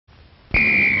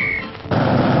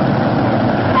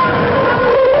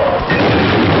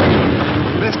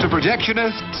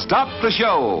projectionists, stop the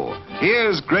show.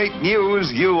 Here's great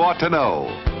news you ought to know.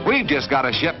 We've just got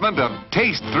a shipment of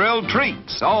Taste Thrill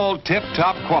treats, all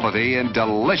tip-top quality and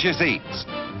delicious eats.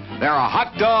 There are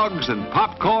hot dogs and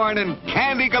popcorn and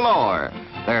candy galore.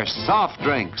 There's soft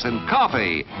drinks and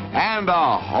coffee and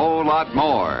a whole lot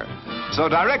more. So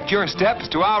direct your steps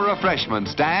to our refreshment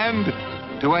stand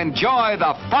to enjoy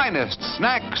the finest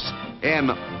snacks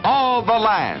in all the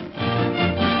land.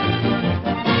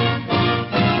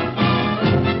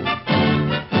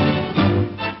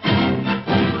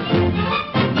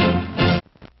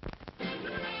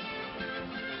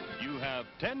 You have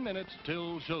 10 minutes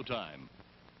till showtime.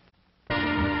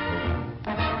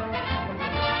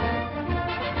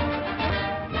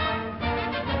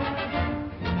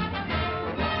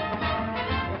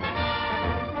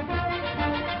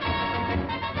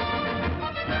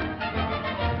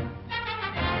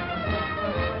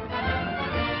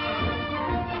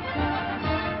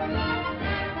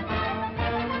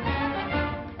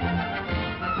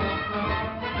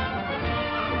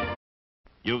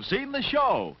 You've seen the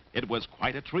show. It was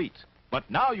quite a treat. But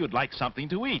now you'd like something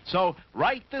to eat, so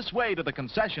right this way to the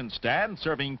concession stand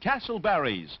serving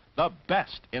Castleberry's, the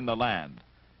best in the land.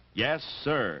 Yes,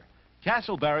 sir.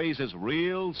 Castleberry's is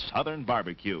real Southern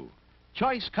barbecue.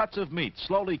 Choice cuts of meat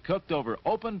slowly cooked over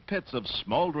open pits of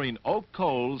smoldering oak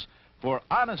coals for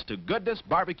honest-to-goodness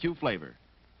barbecue flavor.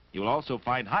 You'll also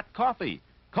find hot coffee,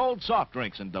 cold soft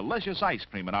drinks, and delicious ice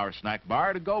cream in our snack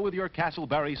bar to go with your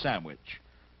Castleberry sandwich.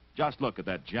 Just look at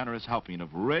that generous helping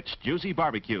of rich, juicy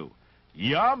barbecue.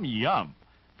 Yum, yum.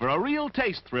 For a real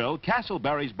taste thrill,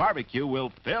 Castleberry's barbecue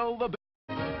will fill the bill.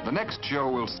 The next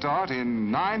show will start in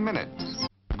 9 minutes.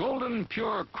 Golden,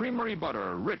 pure creamery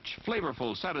butter, rich,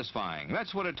 flavorful, satisfying.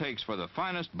 That's what it takes for the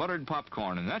finest buttered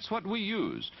popcorn, and that's what we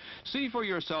use. See for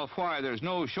yourself why there's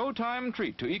no showtime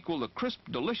treat to equal the crisp,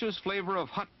 delicious flavor of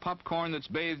hot popcorn that's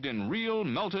bathed in real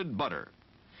melted butter.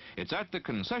 It's at the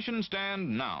concession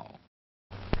stand now.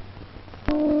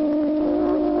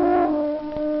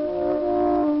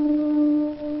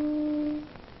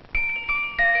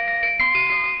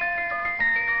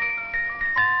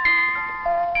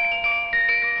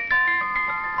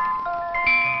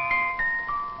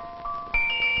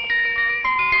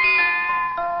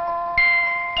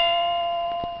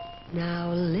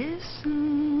 Now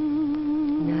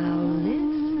listen, now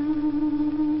listen,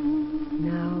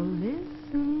 now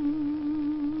listen.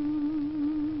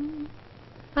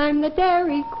 I'm the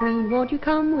Dairy Queen, won't you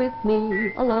come with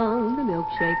me along the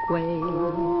milkshake way?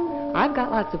 I've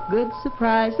got lots of good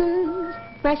surprises,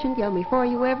 fresh and yummy for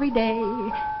you every day.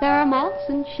 There are malts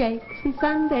and shakes and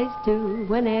sundaes too,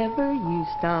 whenever you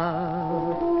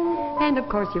stop. And of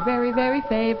course your very, very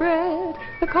favorite,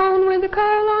 the cone with the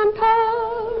curl on top.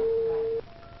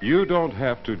 You don't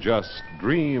have to just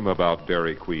dream about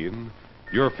Dairy Queen.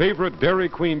 Your favorite Dairy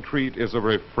Queen treat is a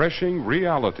refreshing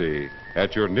reality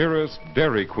at your nearest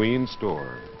Dairy Queen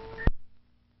store.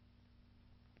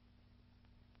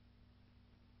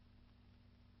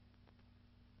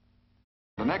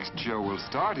 The next show will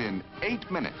start in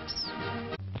 8 minutes.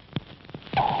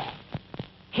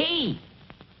 Hey!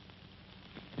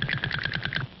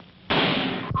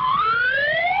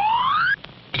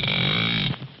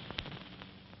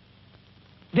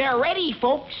 They're ready,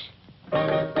 folks. For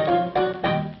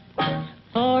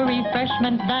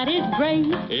refreshment that is great.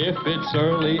 If it's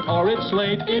early or it's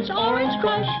late, It's Orange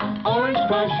Crush, Orange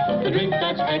Crush, the drink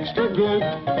that's extra good.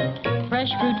 fresh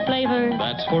fruit flavor.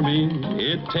 That's for me,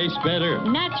 it tastes better.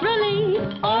 Naturally,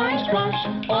 Orange Crush,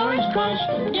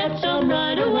 get some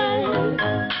right away.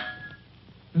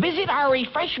 Visit our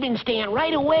refreshment stand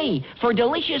right away for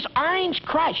delicious Orange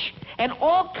Crush and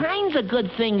all kinds of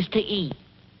good things to eat.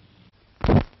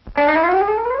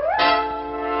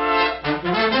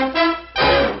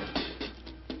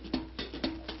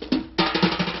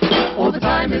 Oh, the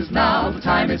time is now, the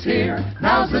time is here.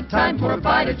 Now's the time for a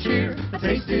bite of cheer. A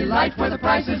tasty light where the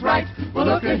price is right. Well,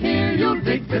 look at here, you'll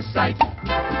dig this sight.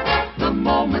 The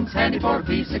moment's handy for a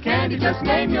piece of candy. Just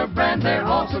name your brand, they're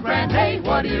all so grand. Hey,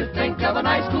 what do you think of a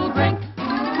nice cool drink?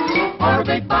 Or a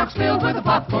big box filled with a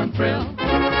popcorn thrill?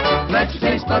 Let your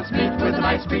taste buds meet with an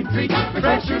ice cream treat.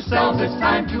 Refresh yourselves, it's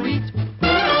time to eat.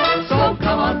 So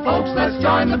come on, folks, let's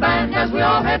join the band as we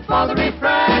all head for the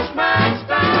refreshment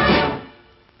stand.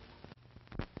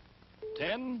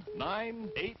 10, 9,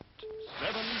 8,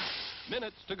 7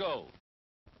 minutes to go.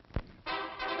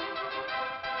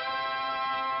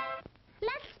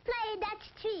 Let's play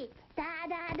Dutch Treat. Da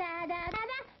da da da da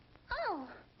da. Oh,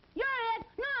 you're it.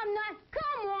 No, I'm not.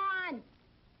 Come on.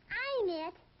 I'm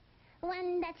it.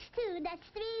 1, that's 2, that's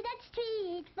 3, that's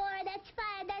treat. 4, that's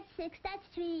 5, that's 6, that's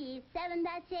treat. 7,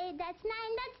 that's 8, that's 9,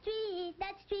 that's treat.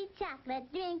 That's treat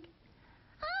chocolate drink.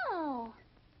 Oh,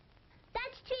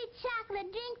 that's treat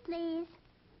chocolate drink, please.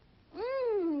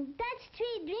 That's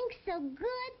treat drink so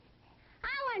good.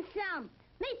 I want some.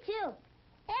 Me too.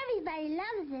 Everybody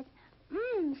loves it.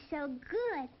 So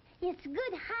good. It's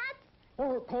good hot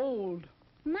or cold.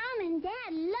 Mom and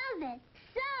Dad love it.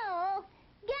 So,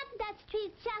 get that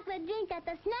treat chocolate drink at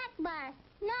the snack bar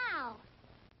now.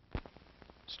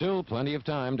 Still plenty of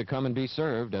time to come and be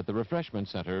served at the refreshment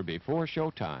center before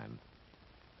showtime.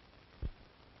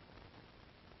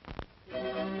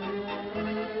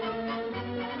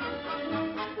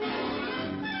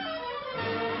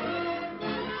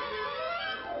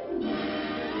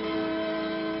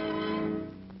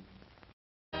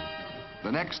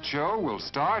 The next show will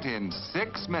start in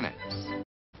 6 minutes.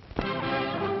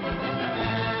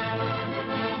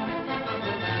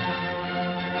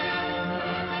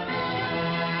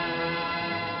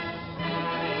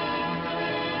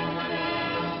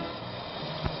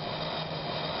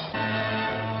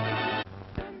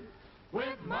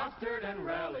 With mustard and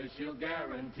relish, you'll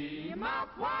guarantee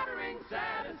mouth-watering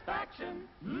satisfaction.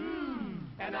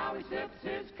 And now he slips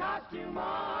his costume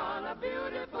on a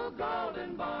beautiful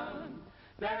golden bun.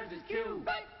 There's his cue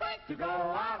to go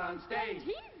out on stage.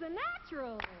 He's the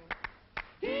natural.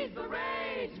 He's the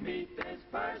rage. Meet this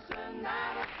person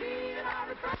at a seat at our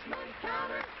refreshment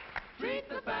counter. Treat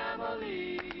the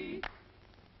family.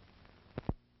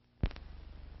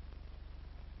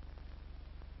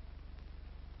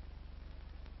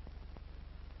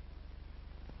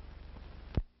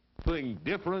 Something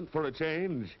different for a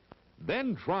change?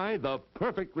 Then try the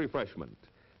perfect refreshment.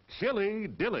 Chili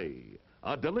Dilly,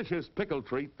 a delicious pickle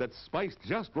treat that's spiced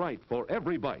just right for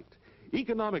every bite.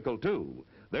 Economical, too.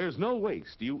 There's no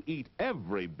waste. You eat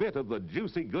every bit of the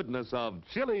juicy goodness of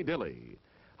Chili Dilly.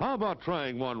 How about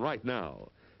trying one right now?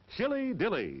 Chili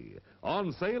Dilly,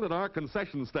 on sale at our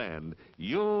concession stand.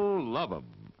 You'll love 'em.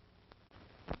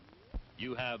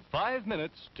 You have 5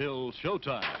 minutes till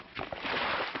showtime.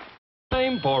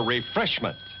 Time for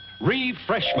refreshment.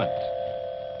 Refreshment.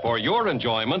 For your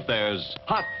enjoyment, there's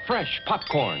hot, fresh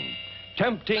popcorn,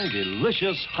 tempting,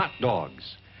 delicious hot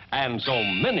dogs, and so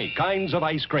many kinds of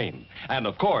ice cream. And,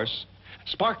 of course,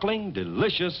 sparkling,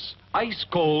 delicious,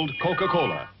 ice-cold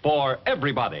Coca-Cola for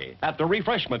everybody at the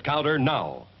refreshment counter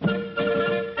now.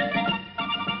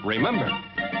 Remember,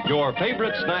 your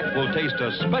favorite snack will taste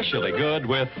especially good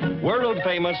with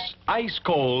world-famous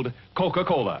ice-cold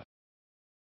Coca-Cola.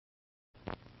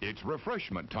 It's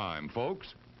refreshment time,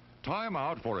 folks. Time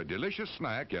out for a delicious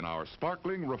snack in our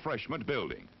sparkling refreshment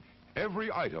building.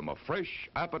 Every item a fresh,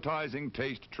 appetizing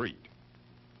taste treat.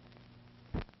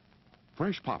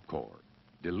 Fresh popcorn,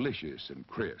 delicious and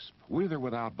crisp, with or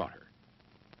without butter.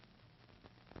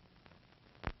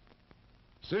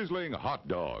 Sizzling hot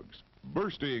dogs,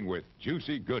 bursting with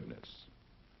juicy goodness.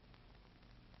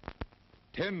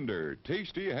 Tender,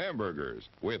 tasty hamburgers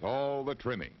with all the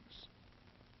trimmings.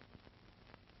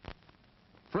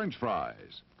 French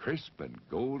fries, crisp and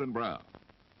golden brown.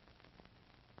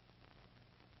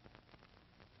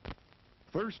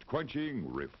 Thirst-quenching,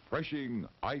 refreshing,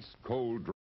 ice-cold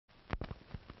drink.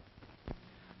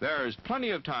 There's plenty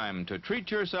of time to treat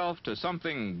yourself to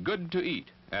something good to eat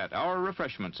at our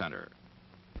refreshment center.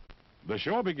 The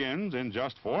show begins in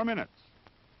just 4 minutes.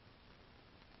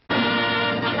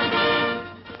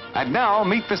 And now,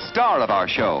 meet the star of our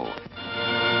show.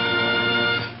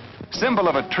 Symbol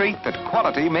of a treat that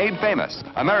quality made famous.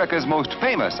 America's most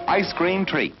famous ice cream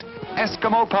treat.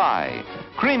 Eskimo pie.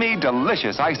 Creamy,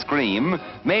 delicious ice cream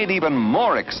made even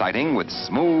more exciting with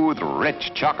smooth,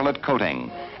 rich chocolate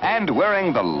coating. And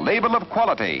wearing the label of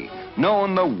quality,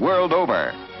 known the world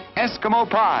over. Eskimo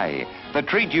pie, the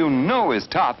treat you know is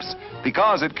tops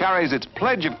because it carries its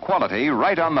pledge of quality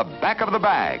right on the back of the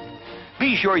bag.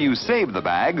 Be sure you save the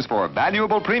bags for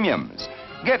valuable premiums.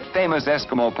 Get famous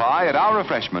Eskimo pie at our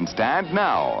refreshment stand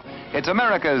now. It's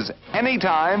America's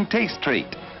anytime taste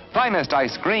treat. Finest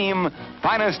ice cream,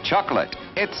 finest chocolate.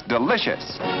 It's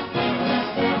delicious.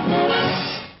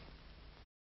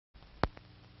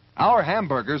 Our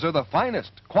hamburgers are the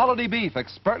finest. Quality beef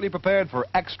expertly prepared for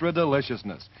extra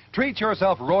deliciousness. Treat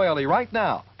yourself royally right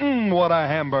now. What a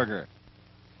hamburger.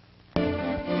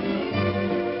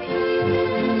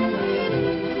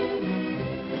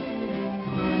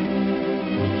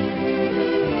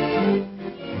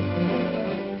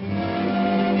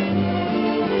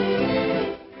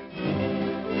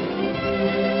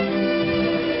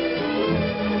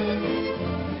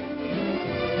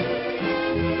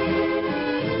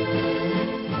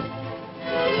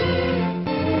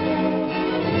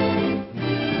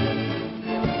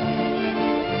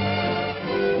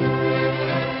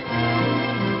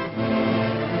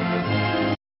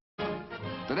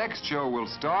 next show will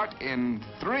start in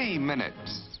 3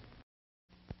 minutes.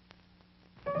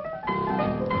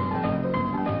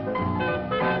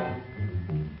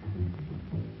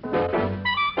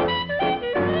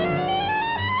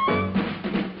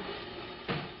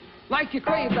 Like you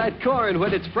crave that corn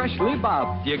when it's freshly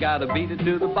bobbed, you gotta beat it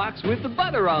to the box with the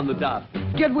butter on the top.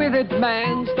 Get with it,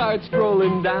 man, start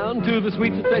strolling down to the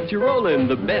sweets that you're rolling,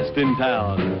 the best in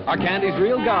town. Our candy's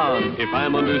real gone, if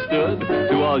I'm understood.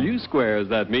 To all you squares,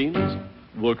 that means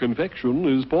the confection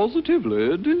is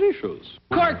positively delicious.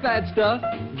 Cork that stuff,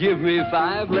 give me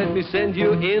 5, let me send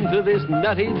you into this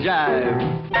nutty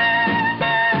jive.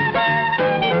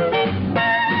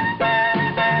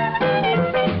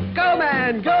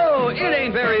 Go, it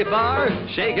ain't very far.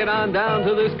 Shake it on down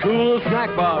to this cool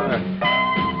snack bar.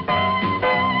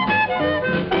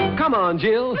 Come on,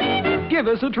 Jill, give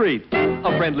us a treat.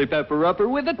 A friendly pepper-upper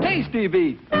with a tasty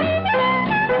beat.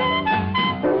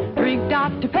 Drink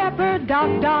Dr. Pepper,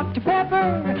 Dr.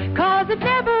 Pepper, 'cause it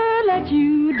never lets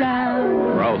you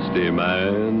down. Frosty,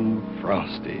 man,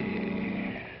 frosty.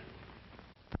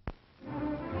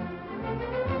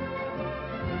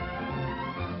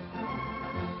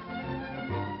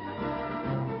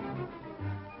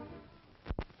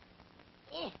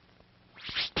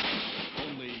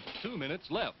 Only 2 minutes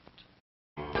left.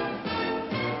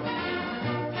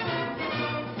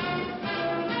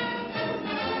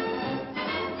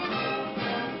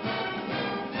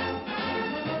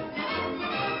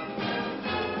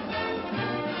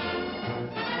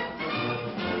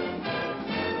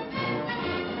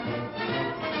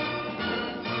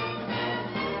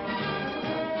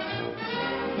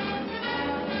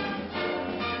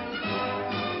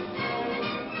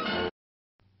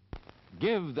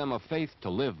 Give them a faith to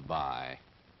live by.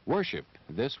 Worship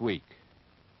this week.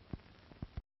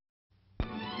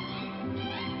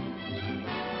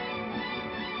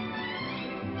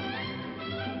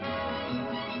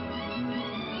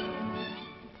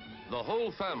 The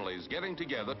whole family's getting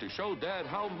together to show Dad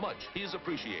how much he's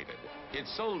appreciated.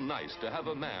 It's so nice to have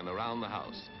a man around the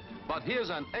house. But here's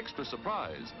an extra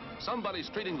surprise. Somebody's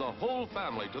treating the whole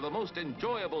family to the most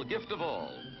enjoyable gift of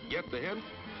all. Get the hint?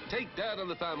 Take Dad and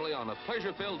the family on a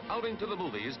pleasure-filled outing to the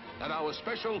movies at our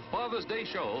special Father's Day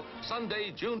show,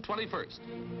 Sunday, June 21st.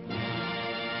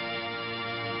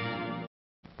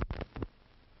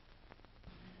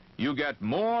 You get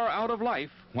more out of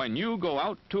life when you go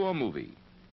out to a movie.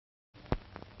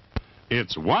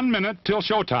 It's 1 minute till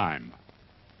showtime.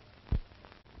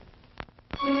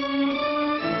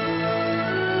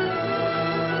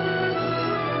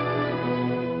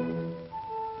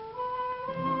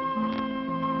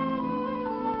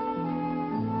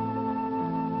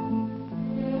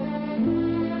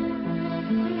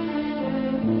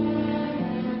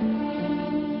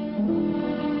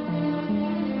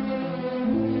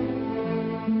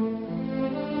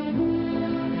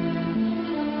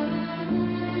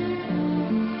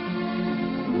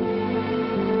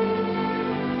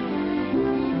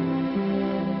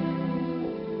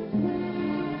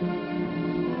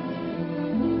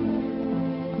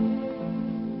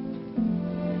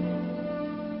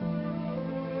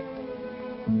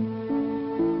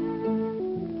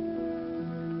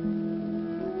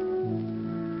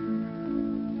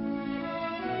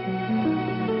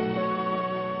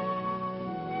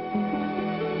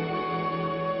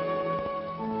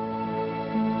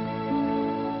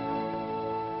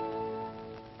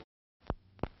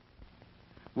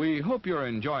 We hope you're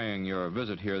enjoying your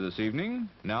visit here this evening.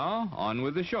 Now, on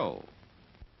with the show.